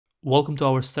Welcome to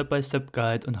our step-by-step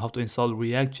guide on how to install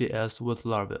React.js with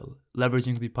Laravel,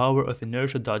 leveraging the power of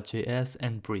Inertia.js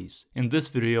and Breeze. In this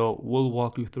video, we'll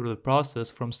walk you through the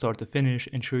process from start to finish,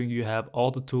 ensuring you have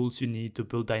all the tools you need to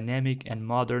build dynamic and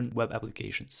modern web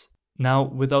applications. Now,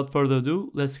 without further ado,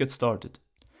 let's get started.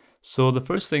 So the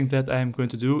first thing that I'm going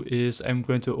to do is I'm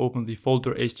going to open the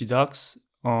folder htdocs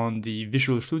on the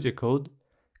Visual Studio Code,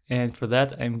 and for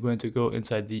that I'm going to go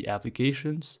inside the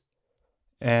applications,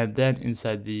 and then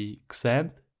inside the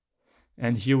XAMPP,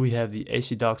 and here we have the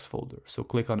htdocs folder. So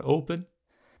click on open,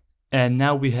 and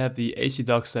now we have the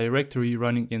htdocs directory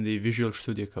running in the Visual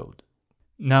Studio Code.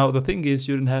 Now the thing is,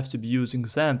 you don't have to be using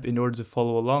XAMPP in order to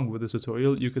follow along with this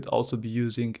tutorial. You could also be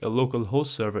using a local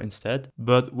host server instead,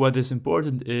 but what is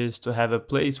important is to have a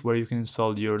place where you can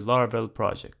install your Laravel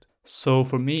project. So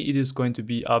for me it is going to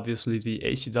be obviously the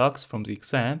htdocs from the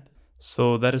XAMPP,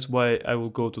 so that is why I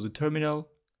will go to the terminal.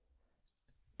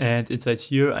 And inside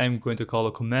here, I'm going to call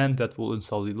a command that will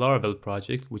install the Laravel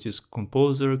project, which is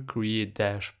composer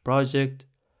create-project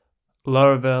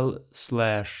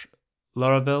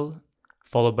Laravel/Laravel,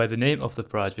 followed by the name of the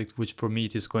project, which for me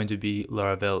it is going to be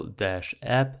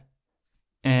Laravel-app.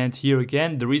 And here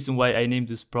again, the reason why I named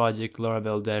this project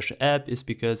Laravel-app is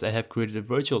because I have created a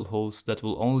virtual host that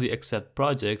will only accept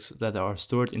projects that are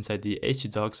stored inside the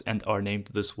htdocs and are named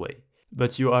this way.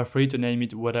 But you are free to name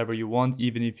it whatever you want,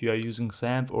 even if you are using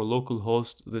XAMPP or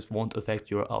localhost, this won't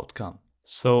affect your outcome.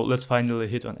 So let's finally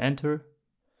hit on enter.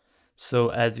 So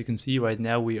as you can see right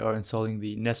now, we are installing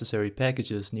the necessary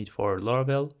packages needed for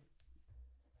Laravel.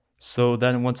 So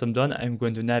then once I'm done, I'm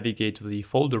going to navigate to the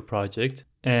folder project.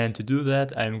 And to do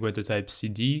that, I'm going to type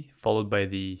cd followed by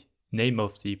the name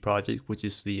of the project, which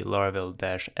is the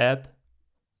Laravel-app.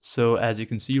 So as you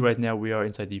can see right now, we are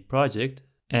inside the project.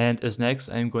 And as next,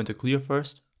 I'm going to clear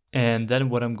first. And then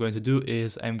what I'm going to do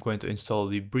is I'm going to install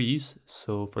the Breeze.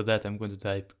 So for that, I'm going to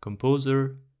type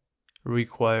composer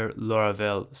require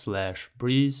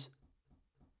Laravel/Breeze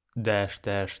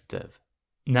 --dev.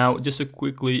 Now, just to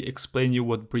quickly explain you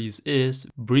what Breeze is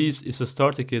a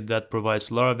starter kit that provides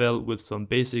Laravel with some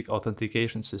basic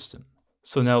authentication system.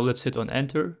 So now let's hit on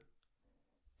enter.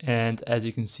 And as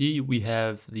you can see, we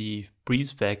have the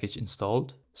Breeze package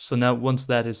installed. So now once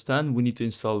that is done, we need to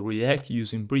install React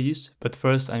using Breeze. But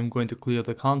first I'm going to clear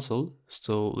the console.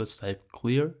 So let's type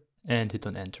clear and hit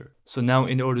on enter. So now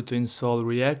in order to install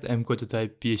React, I'm going to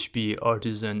type php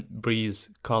artisan breeze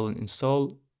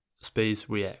 :install space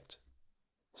React.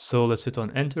 So let's hit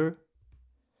on enter.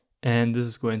 And this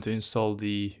is going to install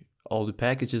all the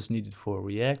packages needed for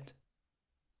React.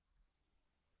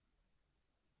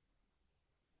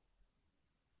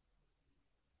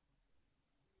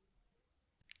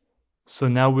 So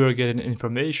now we are getting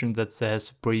information that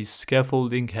says Breeze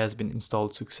scaffolding has been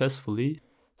installed successfully.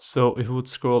 So if we would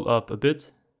scroll up a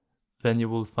bit, then you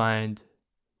will find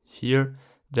here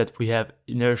that we have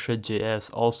Inertia.js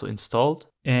also installed.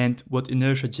 And what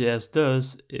Inertia.js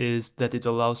does is that it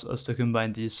allows us to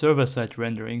combine the server-side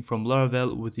rendering from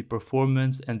Laravel with the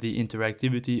performance and the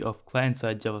interactivity of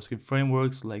client-side JavaScript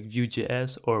frameworks like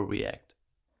Vue.js or React.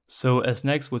 So as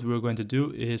next, what we're going to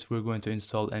do is we're going to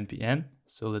install npm.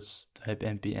 So let's type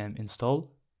npm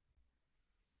install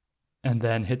and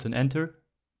then hit on enter.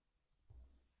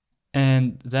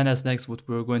 And then as next, what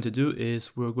we're going to do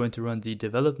is we're going to run the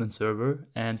development server.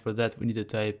 And for that, we need to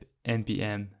type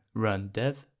npm run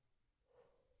dev.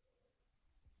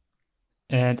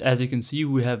 And as you can see,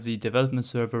 we have the development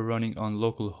server running on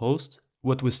localhost.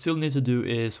 What we still need to do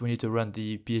is we need to run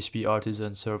the php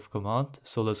artisan serve command.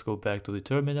 So let's go back to the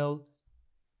terminal.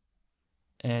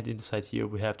 And inside here,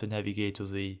 we have to navigate to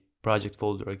the project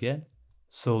folder again.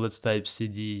 So let's type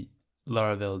cd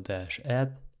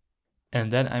Laravel-app.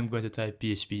 And then I'm going to type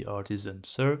php artisan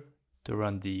serve to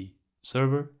run the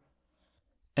server.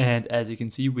 And as you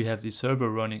can see, we have the server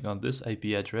running on this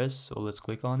IP address. So let's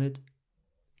click on it.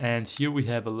 And here we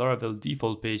have a Laravel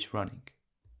default page running.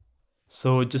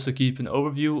 So just to keep an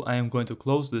overview, I am going to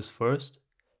close this first,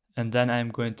 and then I'm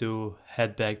going to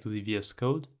head back to the VS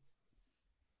Code.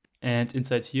 And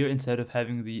inside here, instead of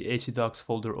having the htdocs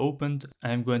folder opened,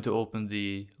 I'm going to open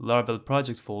the Laravel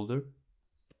project folder.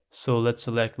 So let's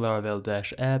select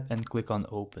Laravel-app and click on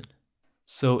open.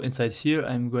 So inside here,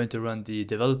 I'm going to run the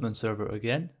development server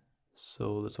again.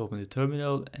 So let's open the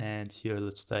terminal, and here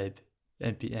let's type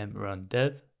npm run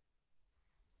dev.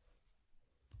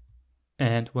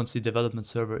 And once the development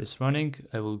server is running,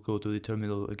 I will go to the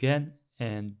terminal again,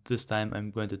 and this time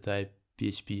I'm going to type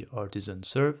php artisan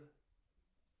serve.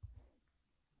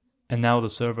 And now the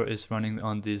server is running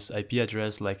on this IP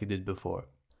address like it did before.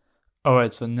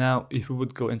 Alright, so now if we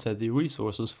would go inside the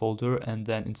resources folder and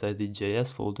then inside the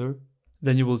JS folder,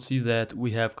 then you will see that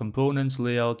we have components,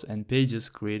 layouts, and pages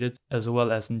created, as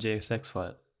well as an JSX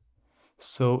file.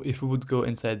 So if we would go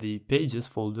inside the pages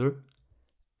folder,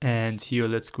 and here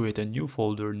let's create a new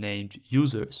folder named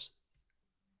users.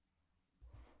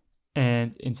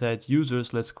 And inside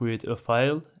users, let's create a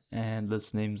file, and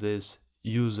let's name this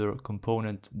user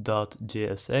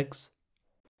component.jsx.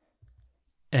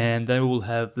 And then we'll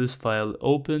have this file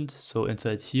opened. So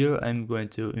inside here, I'm going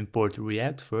to import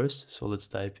React first. So let's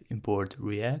type import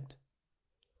React.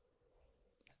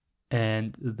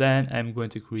 And then I'm going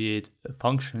to create a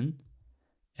function.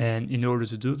 And in order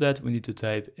to do that, we need to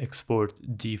type export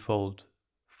default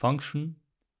function,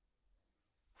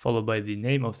 followed by the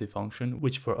name of the function,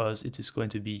 which for us, it is going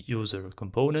to be user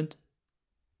component.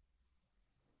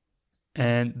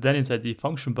 And then inside the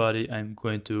function body, I'm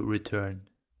going to return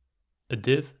a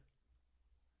div.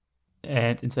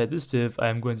 And inside this div,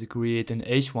 I'm going to create an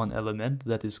h1 element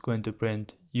that is going to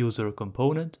print user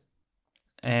component.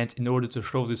 And in order to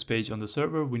show this page on the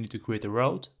server, we need to create a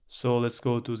route. So let's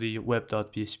go to the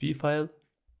web.php file.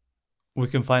 We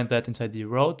can find that inside the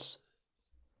routes.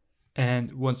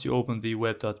 And once you open the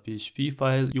web.php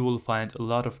file, you will find a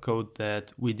lot of code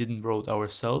that we didn't wrote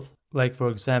ourselves. Like for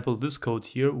example, this code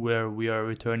here where we are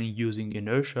returning using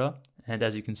Inertia. And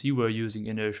as you can see, we're using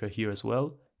Inertia here as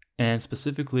well. And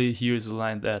specifically, here's a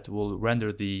line that will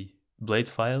render the blade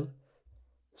file.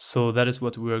 So that is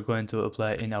what we are going to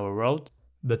apply in our route.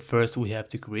 But first we have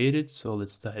to create it. So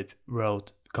let's type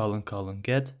route :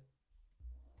 get.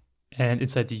 And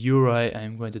inside the URI,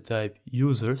 I'm going to type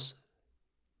users.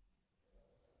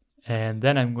 And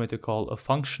then I'm going to call a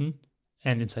function.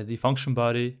 And inside the function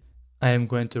body, I am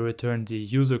going to return the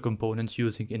user component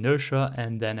using Inertia,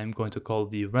 and then I'm going to call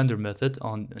the render method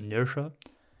on Inertia.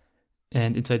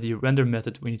 And inside the render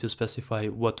method, we need to specify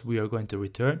what we are going to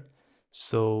return.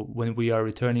 So when we are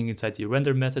returning inside the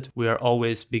render method, we are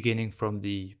always beginning from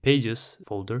the pages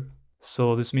folder.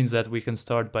 So this means that we can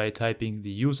start by typing the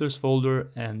users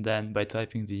folder and then by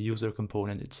typing the user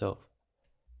component itself.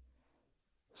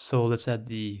 So let's add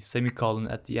the semicolon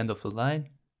at the end of the line.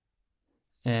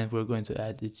 And we're going to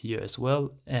add it here as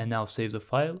well. And now save the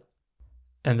file.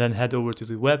 And then head over to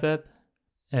the web app.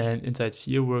 And inside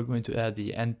here, we're going to add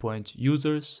the endpoint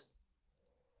users.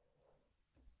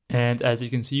 And as you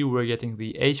can see, we're getting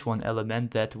the h1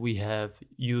 element that we have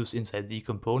used inside the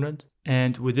component.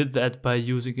 And we did that by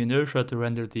using Inertia to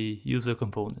render the user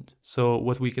component. So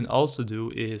what we can also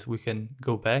do is we can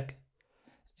go back.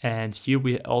 And here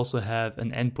we also have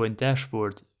an endpoint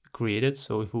dashboard created.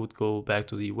 So if we would go back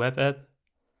to the web app,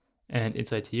 and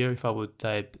inside here, if I would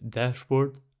type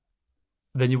dashboard,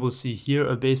 then you will see here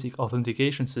a basic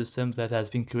authentication system that has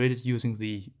been created using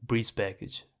the Breeze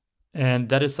package. And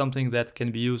that is something that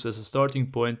can be used as a starting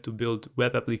point to build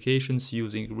web applications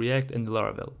using React and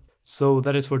Laravel. So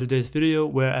that is for today's video,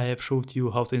 where I have showed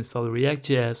you how to install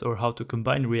React.js or how to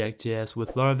combine React.js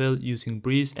with Laravel using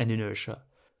Breeze and Inertia.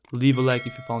 Leave a like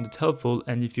if you found it helpful,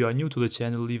 and if you are new to the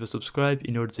channel, leave a subscribe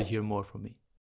in order to hear more from me.